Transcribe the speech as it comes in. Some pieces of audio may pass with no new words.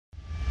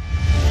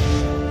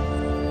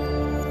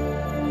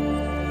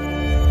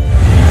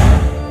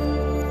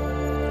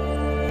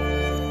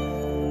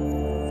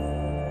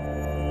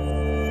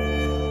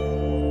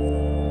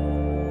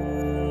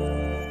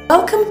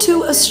Welcome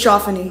to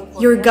Astrology,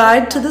 your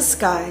guide to the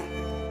sky.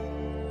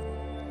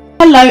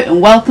 Hello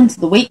and welcome to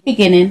the week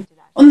beginning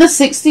on the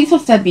 16th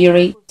of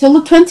February till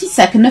the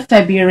 22nd of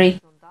February.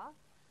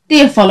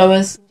 Dear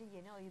followers,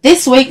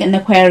 this week in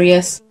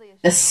Aquarius,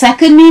 the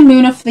second new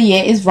moon of the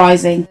year is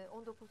rising.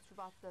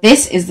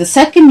 This is the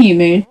second new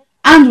moon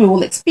and we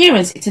will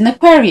experience it in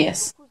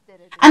Aquarius.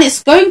 And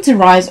it's going to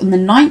rise on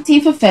the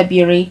 19th of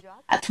February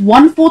at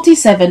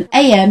 1:47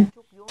 AM,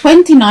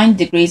 29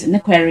 degrees in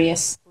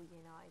Aquarius.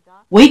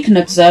 We can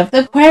observe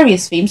the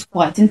Aquarius themes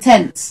quite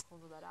intense.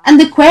 And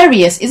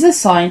Aquarius is a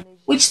sign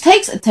which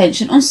takes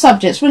attention on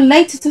subjects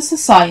related to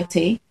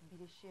society,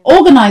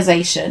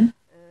 organisation,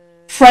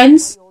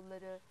 friends,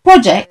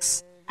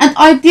 projects, and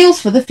ideals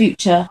for the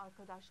future.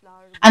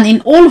 And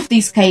in all of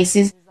these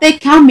cases, there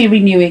can be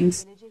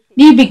renewings,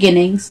 new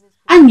beginnings,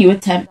 and new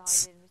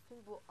attempts.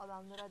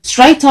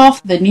 Straight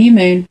after the new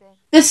moon,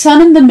 the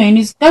sun and the moon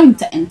is going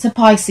to enter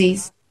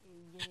Pisces.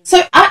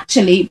 So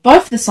actually,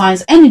 both the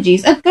signs'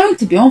 energies are going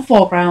to be on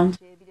foreground.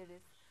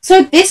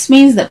 So this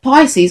means that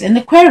Pisces and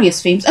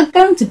Aquarius themes are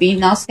going to be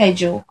in our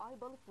schedule.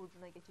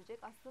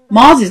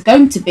 Mars is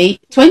going to be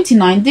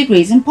 29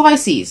 degrees in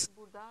Pisces,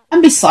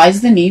 and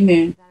besides the new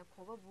moon.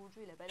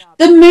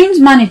 The moon's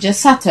manager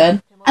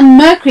Saturn and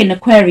Mercury in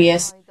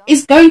Aquarius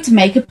is going to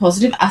make a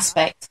positive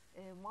aspect.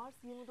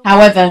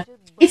 However,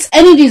 its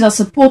energies are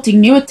supporting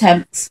new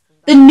attempts.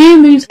 The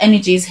new moon's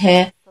energies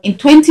here in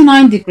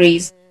 29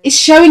 degrees is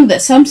showing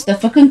that some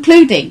stuff are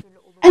concluding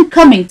and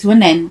coming to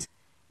an end.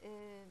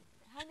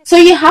 So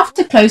you have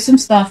to close some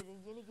stuff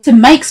to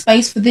make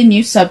space for the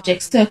new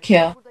subjects to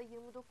occur.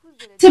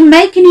 To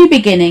make a new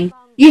beginning,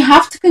 you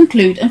have to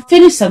conclude and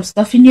finish some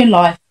stuff in your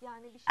life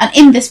and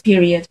in this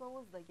period.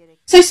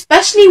 So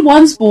especially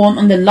ones born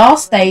on the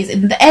last days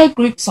in the air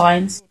group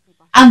signs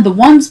and the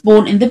ones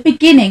born in the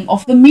beginning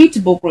of the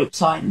mutable group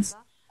signs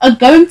are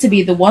going to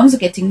be the ones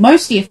getting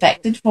mostly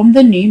affected from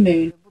the new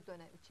moon.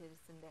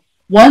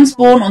 Ones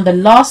born on the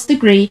last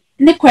degree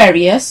in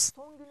Aquarius,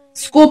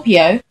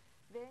 Scorpio,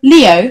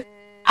 Leo,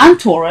 and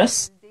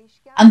Taurus,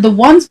 and the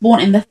ones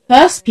born in the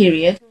first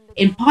period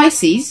in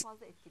Pisces,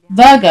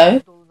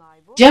 Virgo,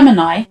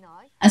 Gemini,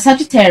 and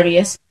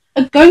Sagittarius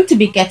are going to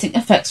be getting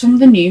effects from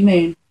the new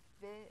moon.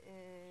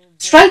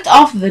 Straight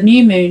after the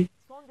new moon,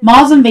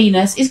 Mars and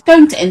Venus is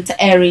going to enter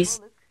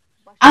Aries,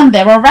 and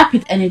there are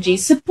rapid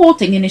energies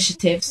supporting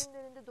initiatives.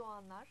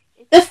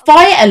 The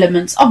fire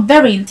elements are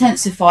very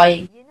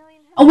intensifying,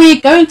 and we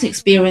are going to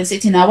experience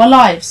it in our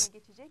lives.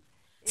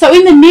 So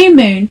in the new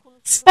moon,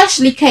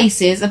 especially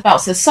cases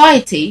about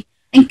society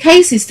and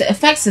cases that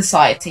affect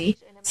society,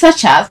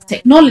 such as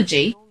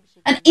technology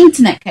and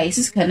internet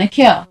cases can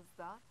occur,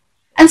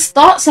 and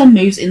start some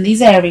moves in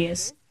these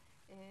areas.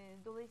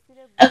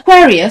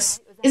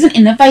 Aquarius is an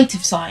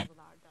innovative sign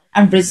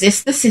and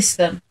resists the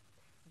system.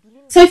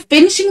 So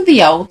finishing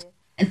the old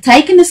and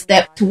taking a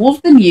step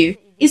towards the new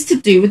is to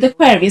do with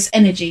Aquarius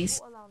energies.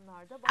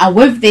 And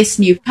with this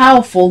new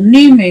powerful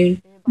new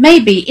moon,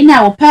 maybe in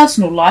our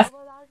personal life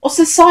or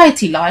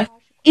society life,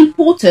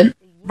 important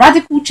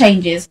radical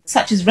changes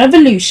such as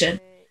revolution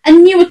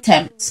and new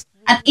attempts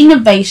and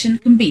innovation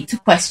can be to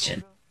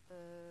question.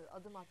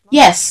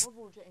 Yes,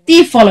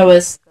 dear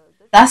followers,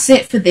 that's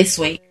it for this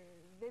week.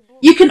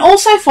 You can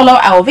also follow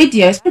our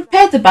videos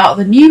prepared about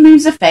the new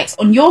moon's effects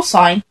on your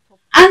sign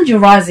and your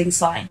rising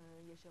sign.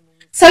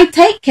 So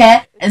take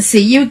care and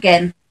see you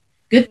again.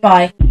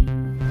 Goodbye.